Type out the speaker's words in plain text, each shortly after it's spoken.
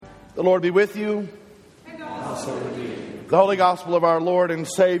The Lord be with you. And also with you. The Holy Gospel of our Lord and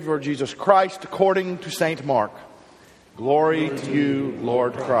Savior Jesus Christ according to St. Mark. Glory to you,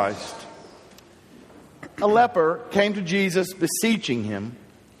 Lord Christ. A leper came to Jesus beseeching him,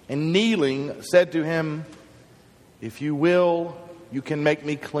 and kneeling said to him, "If you will, you can make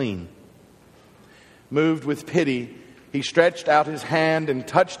me clean." Moved with pity, he stretched out his hand and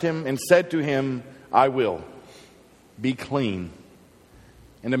touched him and said to him, "I will. Be clean."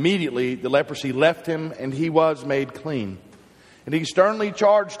 And immediately the leprosy left him, and he was made clean. And he sternly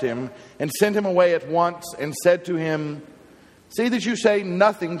charged him and sent him away at once and said to him, "See that you say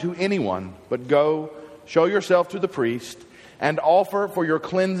nothing to anyone, but go, show yourself to the priest, and offer for your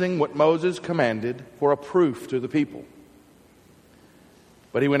cleansing what Moses commanded for a proof to the people."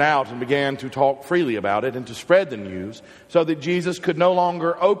 But he went out and began to talk freely about it and to spread the news, so that Jesus could no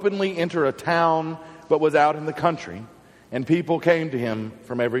longer openly enter a town, but was out in the country, and people came to him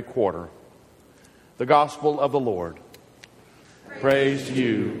from every quarter. The Gospel of the Lord. Praise to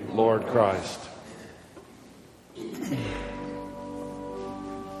you, Lord Christ.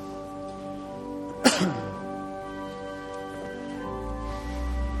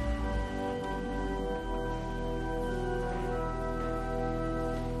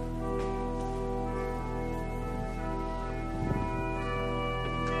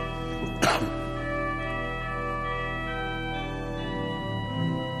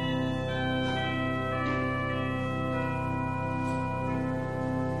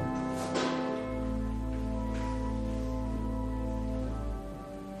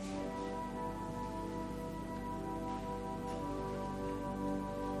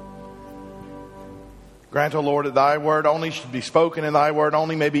 Grant, O Lord, that thy word only should be spoken and thy word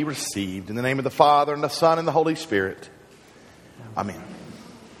only may be received. In the name of the Father, and the Son, and the Holy Spirit. Amen.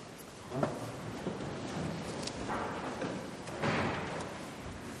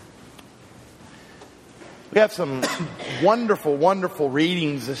 We have some wonderful, wonderful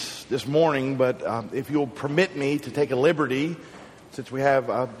readings this morning, but if you'll permit me to take a liberty, since we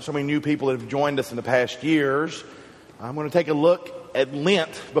have so many new people that have joined us in the past years, I'm going to take a look at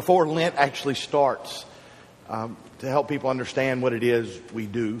Lent before Lent actually starts. To help people understand what it is we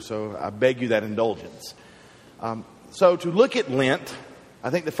do. So I beg you that indulgence. So to look at Lent, I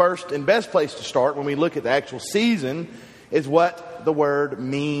think the first and best place to start when we look at the actual season is what the word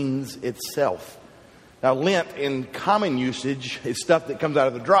means itself. Now, Lent in common usage is stuff that comes out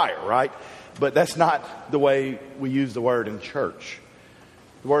of the dryer, right? But that's not the way we use the word in church.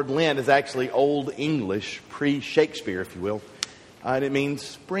 The word Lent is actually Old English, pre-Shakespeare, if you will. And it means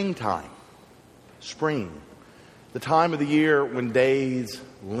springtime. Spring. The time of the year when days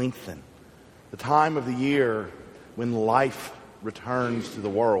lengthen. The time of the year when life returns to the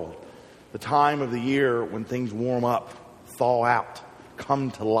world. The time of the year when things warm up, thaw out,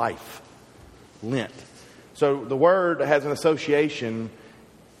 come to life. Lent. So the word has an association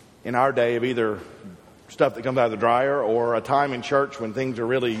in our day of either stuff that comes out of the dryer or a time in church when things are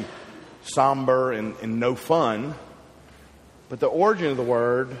really somber and no fun. But the origin of the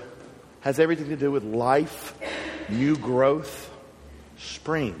word has everything to do with life, new growth,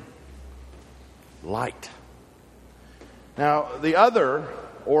 spring, light. Now, the other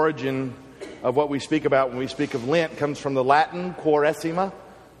origin of what we speak about when we speak of Lent comes from the Latin quaresima,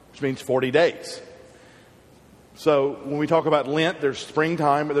 which means 40 days. So when we talk about Lent, there's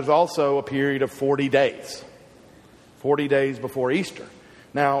springtime, but there's also a period of 40 days. 40 days before Easter.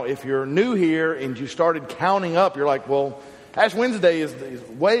 Now, if you're new here and you started counting up, you're like, well, Ash Wednesday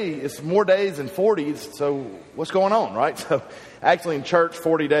is more days than 40, so what's going on, right? So actually in church,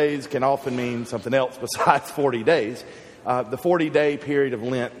 40 days can often mean something else besides 40 days. The 40-day period of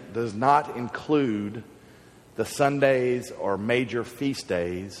Lent does not include the Sundays or major feast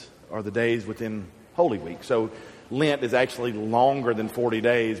days or the days within Holy Week. So Lent is actually longer than 40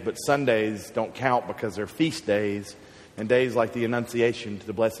 days, but Sundays don't count because they're feast days, and days like the Annunciation to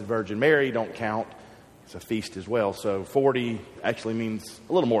the Blessed Virgin Mary don't count. It's a feast as well. So 40 actually means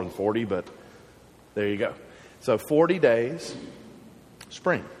a little more than 40, but there you go. So 40 days,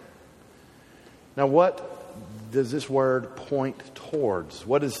 spring. Now what does this word point towards?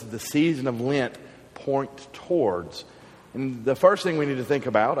 What does the season of Lent point towards? And the first thing we need to think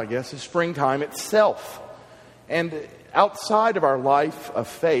about, I guess, is springtime itself. And outside of our life of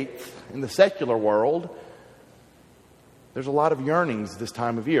faith in the secular world, there's a lot of yearnings this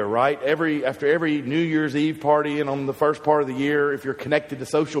time of year, right? After every New Year's Eve party and on the first part of the year, if you're connected to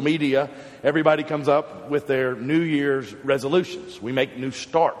social media, everybody comes up with their New Year's resolutions. We make new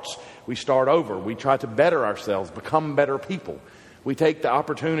starts. We start over. We try to better ourselves, become better people. We take the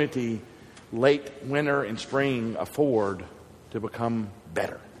opportunity late winter and spring afford to become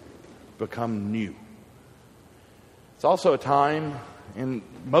better. become new. It's also a time in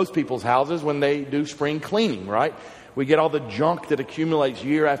most people's houses when they do spring cleaning, right? We get all the junk that accumulates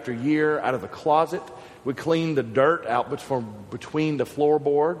year after year out of the closet. We clean the dirt out from between the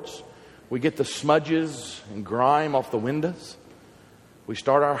floorboards. We get the smudges and grime off the windows. We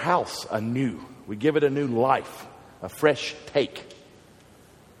start our house anew. We give it a new life, a fresh take.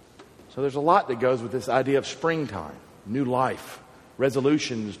 So there's a lot that goes with this idea of springtime, new life,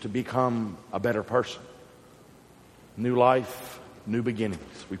 resolutions to become a better person. New life, new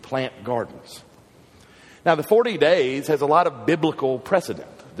beginnings. We plant gardens. Now, the 40 days has a lot of biblical precedent.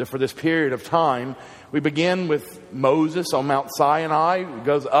 For this period of time, we begin with Moses on Mount Sinai. He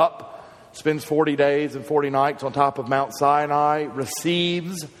goes up, spends 40 days and 40 nights on top of Mount Sinai,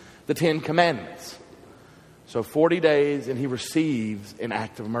 receives the 10 Commandments. So 40 days and he receives an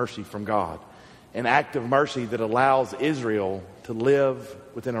act of mercy from God. An act of mercy that allows Israel to live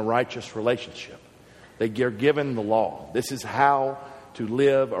within a righteous relationship. They are given the law. This is how to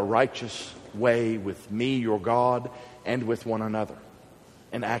live a righteous way with me, your God, and with one another.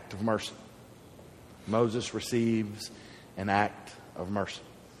 An act of mercy. Moses receives an act of mercy.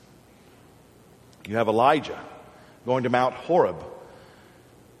 You have Elijah going to Mount Horeb.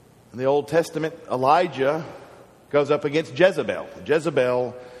 In the Old Testament, Elijah goes up against Jezebel.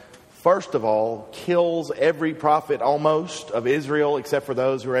 Jezebel, first of all, kills every prophet almost of Israel except for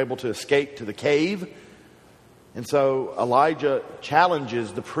those who are able to escape to the cave. And so Elijah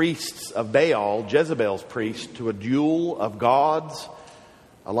challenges the priests of Baal, Jezebel's priests, to a duel of gods.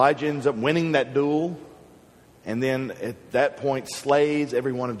 Elijah ends up winning that duel, and then at that point slays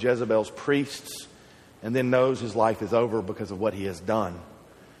every one of Jezebel's priests, and then knows his life is over because of what he has done.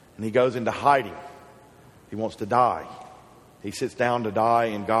 And he goes into hiding. He wants to die. He sits down to die,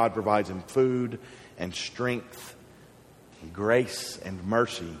 and God provides him food and strength and grace and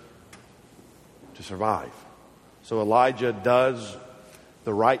mercy to survive. So Elijah does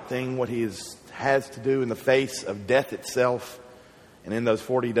the right thing, what he has to do in the face of death itself. And in those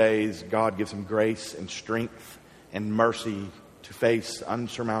 40 days, God gives him grace and strength and mercy to face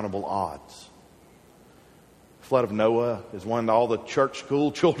unsurmountable odds. The flood of Noah is one that all the church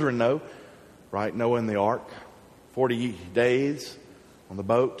school children know, right? Noah and the ark. 40 days on the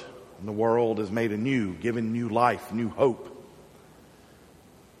boat, and the world is made anew, given new life, new hope.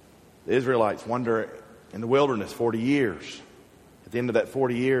 The Israelites wander in the wilderness 40 years. At the end of that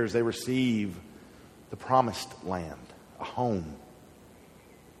 40 years, they receive the promised land, a home.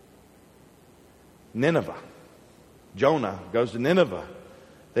 Nineveh. Jonah goes to Nineveh.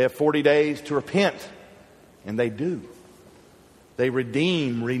 They have 40 days to repent, and they do. They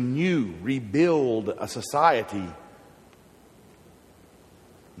redeem, renew, rebuild a society. And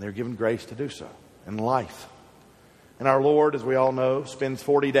they're given grace to do so in life. And our Lord, as we all know, spends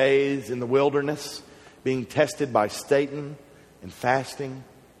 40 days in the wilderness being tested by Satan and fasting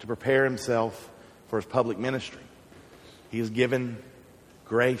to prepare himself for his public ministry. He is given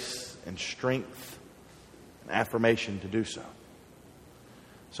grace and strength and affirmation to do so.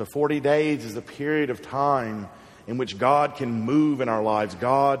 So 40 days is a period of time in which God can move in our lives.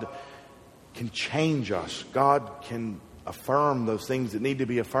 God can change us. God can affirm those things that need to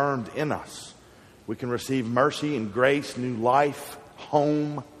be affirmed in us. We can receive mercy and grace, new life,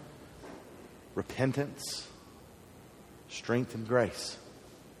 home, repentance, strength and grace.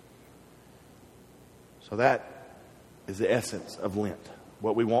 So that is the essence of Lent.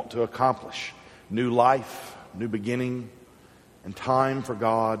 What we want to accomplish. New life, new beginning, and time for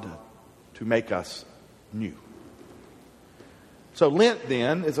God to make us new. So Lent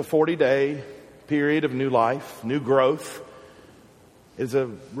then is a 40-day period of new life, new growth. Is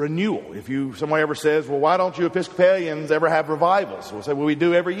a renewal. If somebody ever says, well, why don't you Episcopalians ever have revivals? We'll say, well, we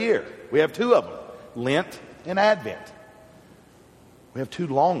do every year. We have two of them, Lent and Advent. We have two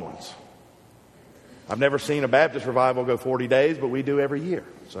long ones. I've never seen a Baptist revival go 40 days, but we do every year.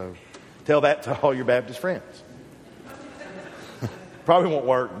 So tell that to all your Baptist friends. Probably won't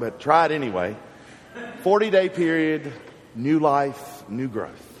work, but try it anyway. 40-day period, new life, new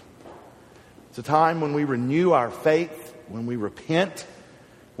growth. It's a time when we renew our faith, when we repent,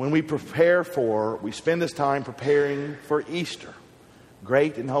 when we we spend this time preparing for Easter,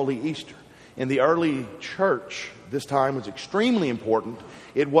 great and holy Easter. In the early church, this time was extremely important.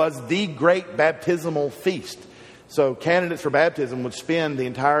 It was the great baptismal feast. So candidates for baptism would spend the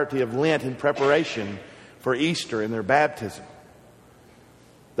entirety of Lent in preparation for Easter in their baptism.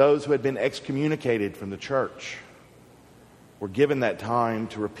 Those who had been excommunicated from the church were given that time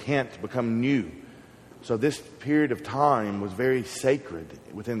to repent, become new. So this period of time was very sacred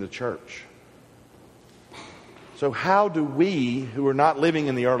within the church. So how do we, who are not living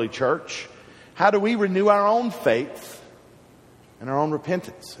in the early church, how do we renew our own faith and our own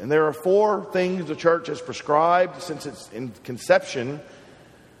repentance? And there are 4 things the church has prescribed since its conception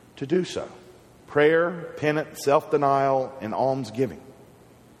to do so: prayer, penance, self-denial, and almsgiving.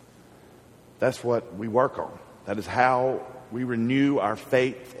 That's what we work on. That is how we renew our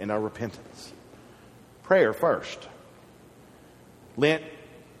faith and our repentance. Prayer first. Lent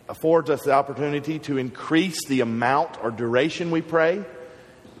affords us the opportunity to increase the amount or duration we pray.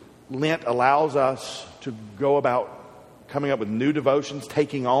 Lent allows us to go about coming up with new devotions,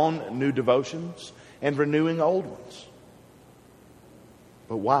 taking on new devotions, and renewing old ones.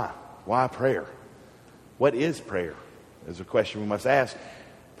 But why? Why prayer? What is prayer? Is a question we must ask.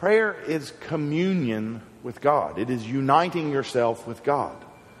 Prayer is communion with God. It is uniting yourself with God.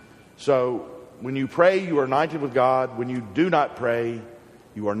 So when you pray, you are united with God. When you do not pray,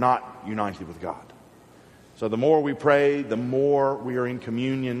 you are not united with God. So the more we pray, the more we are in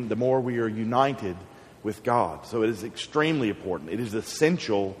communion, the more we are united with God. So it is extremely important. It is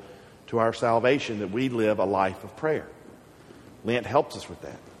essential to our salvation that we live a life of prayer. Lent helps us with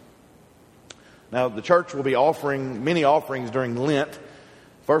that. Now, the church will be offering many offerings during Lent.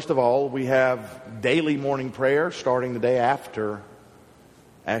 First of all, we have daily morning prayer starting the day after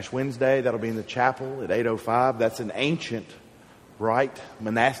Ash Wednesday. That'll be in the chapel at 8:05. That's an ancient rite,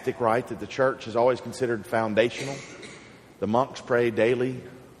 monastic rite that the church has always considered foundational. The monks pray daily,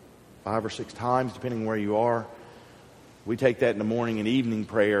 5 or 6 times, depending where you are. We take that in the morning and evening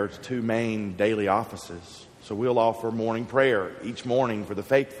prayer as 2 main daily offices. So we'll offer morning prayer each morning for the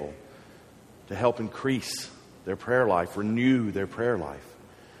faithful to help increase their prayer life, renew their prayer life.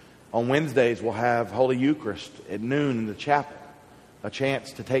 On Wednesdays, we'll have Holy Eucharist at noon in the chapel, a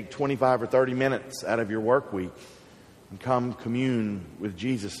chance to take 25 or 30 minutes out of your work week and come commune with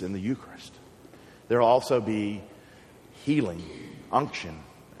Jesus in the Eucharist. There will also be healing, unction,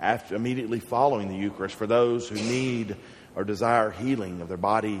 immediately following the Eucharist for those who need or desire healing of their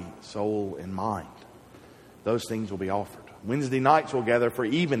body, soul, and mind. Those things will be offered. Wednesday nights we'll gather for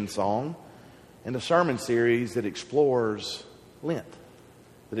evensong and a sermon series that explores Lent,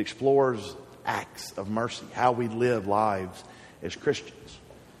 that explores acts of mercy, how we live lives as Christians.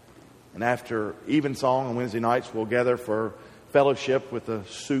 And after evensong on Wednesday nights, we'll gather for fellowship with a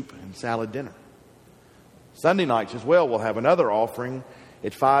soup and salad dinner. Sunday nights as well, we'll have another offering.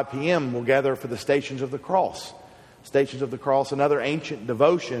 At 5 p.m., we'll gather for the Stations of the Cross. Stations of the Cross, another ancient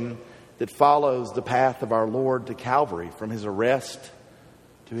devotion that follows the path of our Lord to Calvary, from his arrest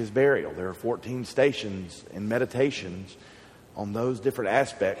to his burial. There are 14 stations and meditations on those different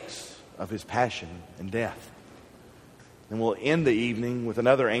aspects of his passion and death. And we'll end the evening with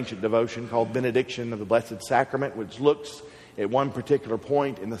another ancient devotion called Benediction of the Blessed Sacrament, which looks at one particular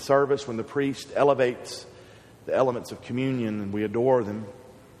point in the service when the priest elevates the elements of communion and we adore them.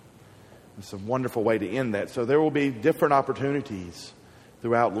 It's a wonderful way to end that. So there will be different opportunities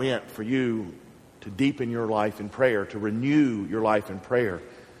throughout Lent for you to deepen your life in prayer, to renew your life in prayer.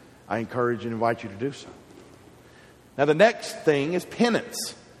 I encourage and invite you to do so. Now the next thing is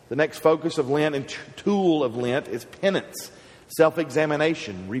penance. The next focus of Lent and tool of Lent is penance,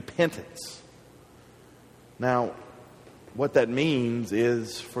 self-examination, repentance. Now, what that means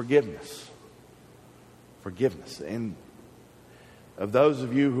is forgiveness. Forgiveness. And of those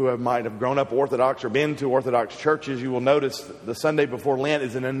of you who might have grown up Orthodox or been to Orthodox churches, you will notice the Sunday before Lent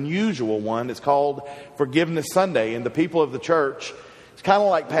is an unusual one. It's called Forgiveness Sunday. And the people of the church, it's kind of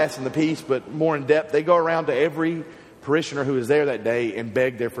like passing the peace, but more in depth. They go around to every parishioner who is there that day and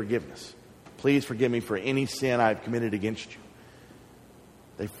beg their forgiveness. Please forgive me for any sin I have committed against you.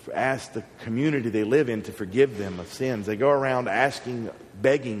 They ask the community they live in to forgive them of sins. They go around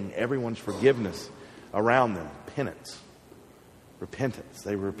begging everyone's forgiveness around them. Penance. Repentance.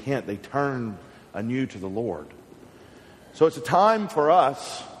 They repent. They turn anew to the Lord. So it's a time for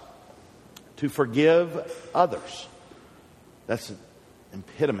us to forgive others. That's an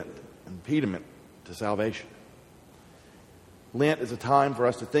impediment to salvation. Lent is a time for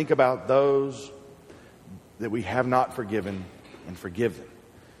us to think about those that we have not forgiven and forgive them.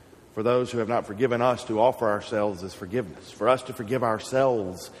 For those who have not forgiven us, to offer ourselves as forgiveness. For us to forgive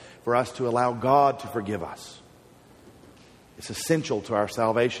ourselves. For us to allow God to forgive us. It's essential to our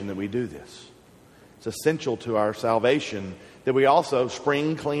salvation that we do this. It's essential to our salvation that we also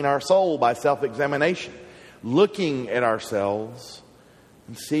spring clean our soul by self-examination. Looking at ourselves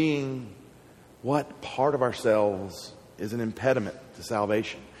and seeing what part of ourselves is an impediment to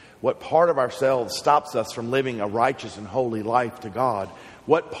salvation. What part of ourselves stops us from living a righteous and holy life to God?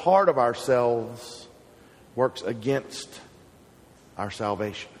 What part of ourselves works against our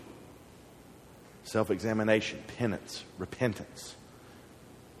salvation? self-examination, penance, repentance.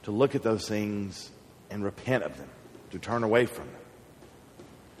 To look at those things and repent of them, to turn away from them.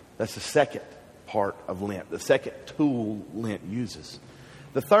 That's the second part of Lent, the second tool Lent uses.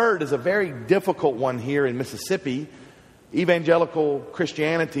 The third is a very difficult one here in Mississippi. Evangelical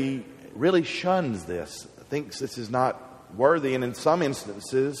Christianity really shuns this, thinks this is not worthy, and in some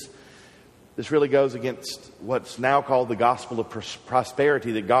instances, this really goes against what's now called the gospel of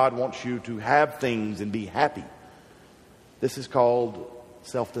prosperity, that God wants you to have things and be happy. This is called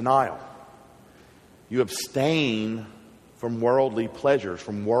self-denial. You abstain from worldly pleasures,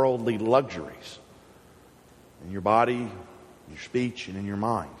 from worldly luxuries in your body, your speech, and in your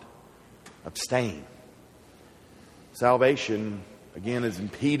mind. Abstain. Salvation, again, is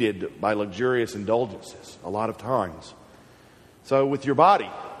impeded by luxurious indulgences a lot of times. So with your body,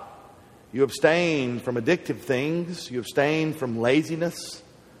 you abstain from addictive things. You abstain from laziness,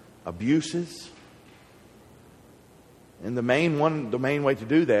 abuses. And the main way to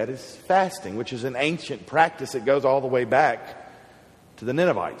do that is fasting, which is an ancient practice that goes all the way back to the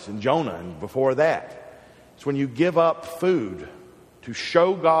Ninevites and Jonah and before that. It's when you give up food to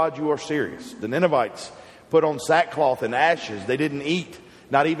show God you are serious. The Ninevites put on sackcloth and ashes. They didn't eat,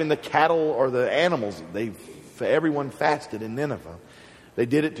 not even the cattle or the animals. Everyone fasted in Nineveh. They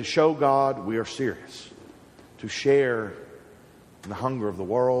did it to show God we are serious, to share in the hunger of the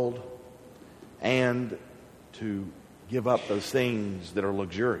world, and to give up those things that are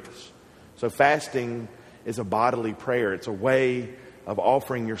luxurious. So fasting is a bodily prayer. It's a way of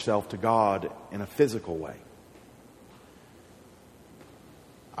offering yourself to God in a physical way.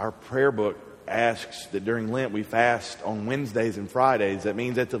 Our prayer book asks that during Lent we fast on Wednesdays and Fridays. That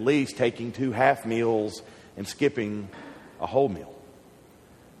means at the least taking 2 half meals and skipping a whole meal.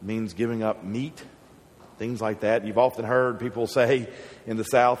 It means giving up meat, things like that. You've often heard people say in the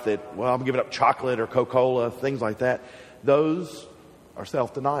South that, well, I'm giving up chocolate or Coca-Cola, things like that. Those are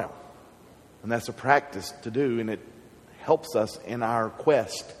self-denial. And that's a practice to do, and it helps us in our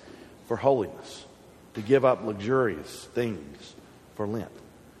quest for holiness, to give up luxurious things for Lent.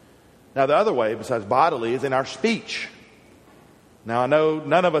 Now, the other way, besides bodily, is in our speech. Now, I know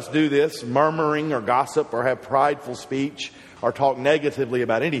none of us do this, murmuring or gossip or have prideful speech or talk negatively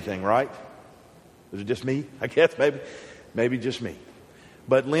about anything, right? Is it just me? I guess maybe just me.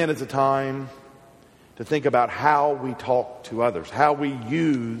 But Lent is a time to think about how we talk to others, how we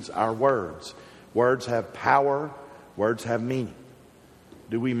use our words. Words have power. Words have meaning.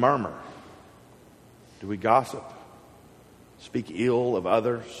 Do we murmur? Do we gossip? Speak ill of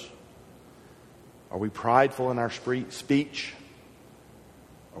others? Are we prideful in our speech?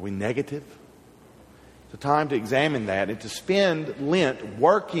 Are we negative? It's a time to examine that and to spend Lent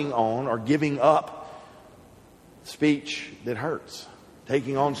working on or giving up speech that hurts,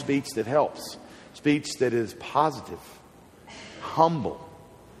 taking on speech that helps, speech that is positive, humble,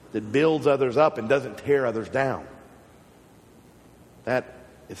 that builds others up and doesn't tear others down. That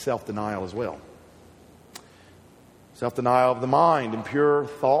is self-denial as well. Self-denial of the mind, impure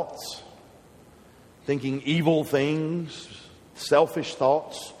thoughts, thinking evil things, selfish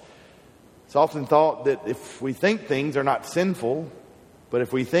thoughts. It's often thought that if we think things are not sinful, but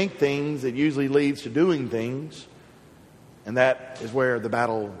if we think things, it usually leads to doing things, and that is where the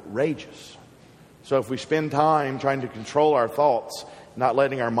battle rages. So if we spend time trying to control our thoughts, not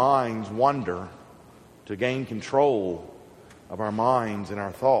letting our minds wander, to gain control of our minds and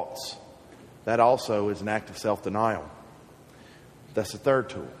our thoughts, that also is an act of self-denial. That's the third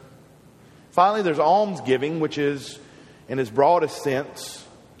tool. Finally, there's almsgiving, which is, in its broadest sense,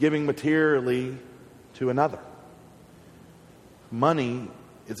 giving materially to another. Money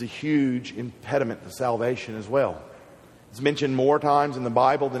is a huge impediment to salvation as well. It's mentioned more times in the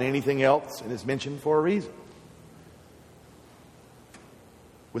Bible than anything else, and it's mentioned for a reason.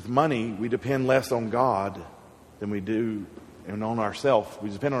 With money, we depend less on God than we do on ourselves. We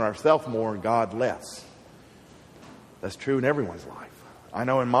depend on ourselves more and God less. That's true in everyone's life. I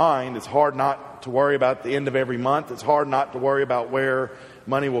know in mine, it's hard not to worry about the end of every month. It's hard not to worry about where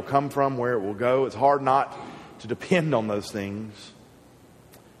money will come from, where it will go. It's hard not to depend on those things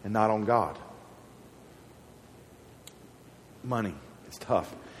and not on God. Money is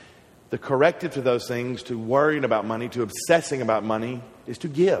tough. The corrective to those things, to worrying about money, to obsessing about money, is to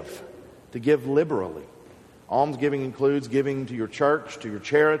give liberally. Almsgiving includes giving to your church, to your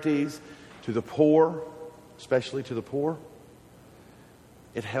charities, to the poor, especially to the poor.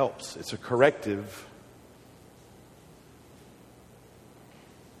 It helps. It's a corrective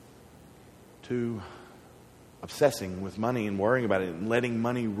to obsessing with money and worrying about it and letting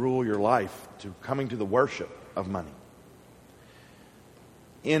money rule your life, to coming to the worship of money.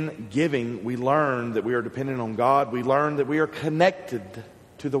 In giving, we learn that we are dependent on God. We learn that we are connected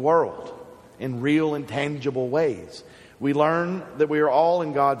to the world in real and tangible ways. We learn that we are all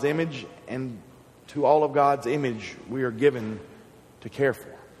in God's image, and to all of God's image we are given to care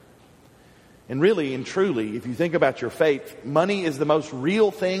for. And really and truly, if you think about your faith, money is the most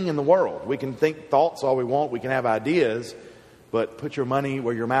real thing in the world. We can think thoughts all we want, we can have ideas, but put your money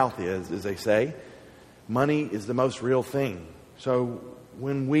where your mouth is, as they say. Money is the most real thing. So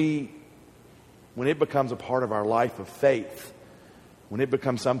when it becomes a part of our life of faith, when it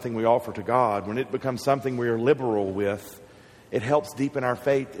becomes something we offer to God, when it becomes something we are liberal with, it helps deepen our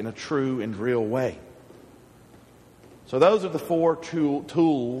faith in a true and real way. So those are the four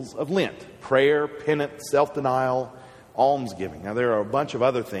tools of Lent: prayer, penance, self-denial, almsgiving. Now there are a bunch of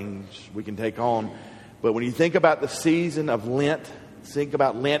other things we can take on, but when you think about the season of Lent, think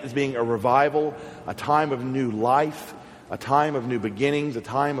about Lent as being a revival, a time of new life, a time of new beginnings, a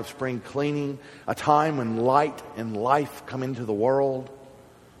time of spring cleaning, a time when light and life come into the world,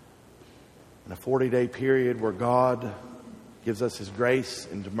 and a 40-day period where God gives us His grace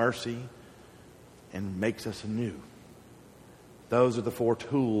and mercy and makes us anew. Those are the four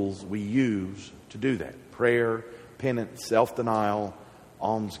tools we use to do that: prayer, penance, self-denial,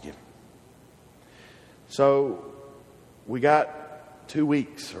 almsgiving. So we got 2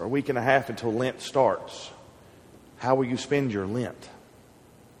 weeks or a week and a half until Lent starts. How will you spend your Lent?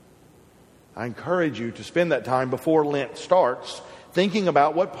 I encourage you to spend that time before Lent starts thinking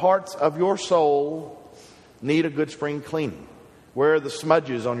about what parts of your soul need a good spring cleaning. Where are the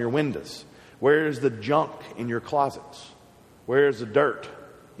smudges on your windows? Where is the junk in your closets? Where is the dirt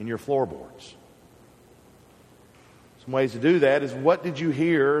in your floorboards? Some ways to do that is, what did you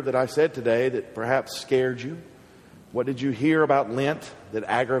hear that I said today that perhaps scared you? What did you hear about Lent that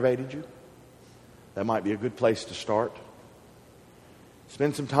aggravated you? That might be a good place to start.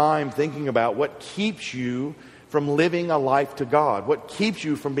 Spend some time thinking about what keeps you from living a life to God. What keeps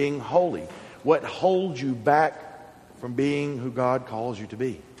you from being holy? What holds you back from being who God calls you to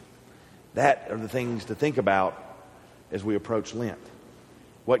be? That are the things to think about as we approach Lent.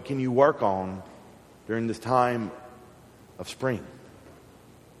 What can you work on during this time of spring?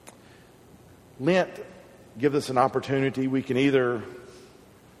 Lent gives us an opportunity. We can either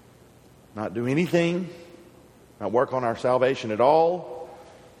not do anything, not work on our salvation at all,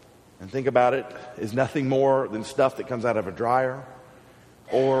 and think about it as nothing more than stuff that comes out of a dryer,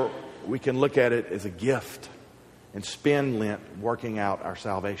 or we can look at it as a gift and spend Lent working out our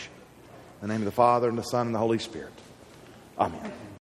salvation. In the name of the Father, and the Son, and the Holy Spirit. Amen.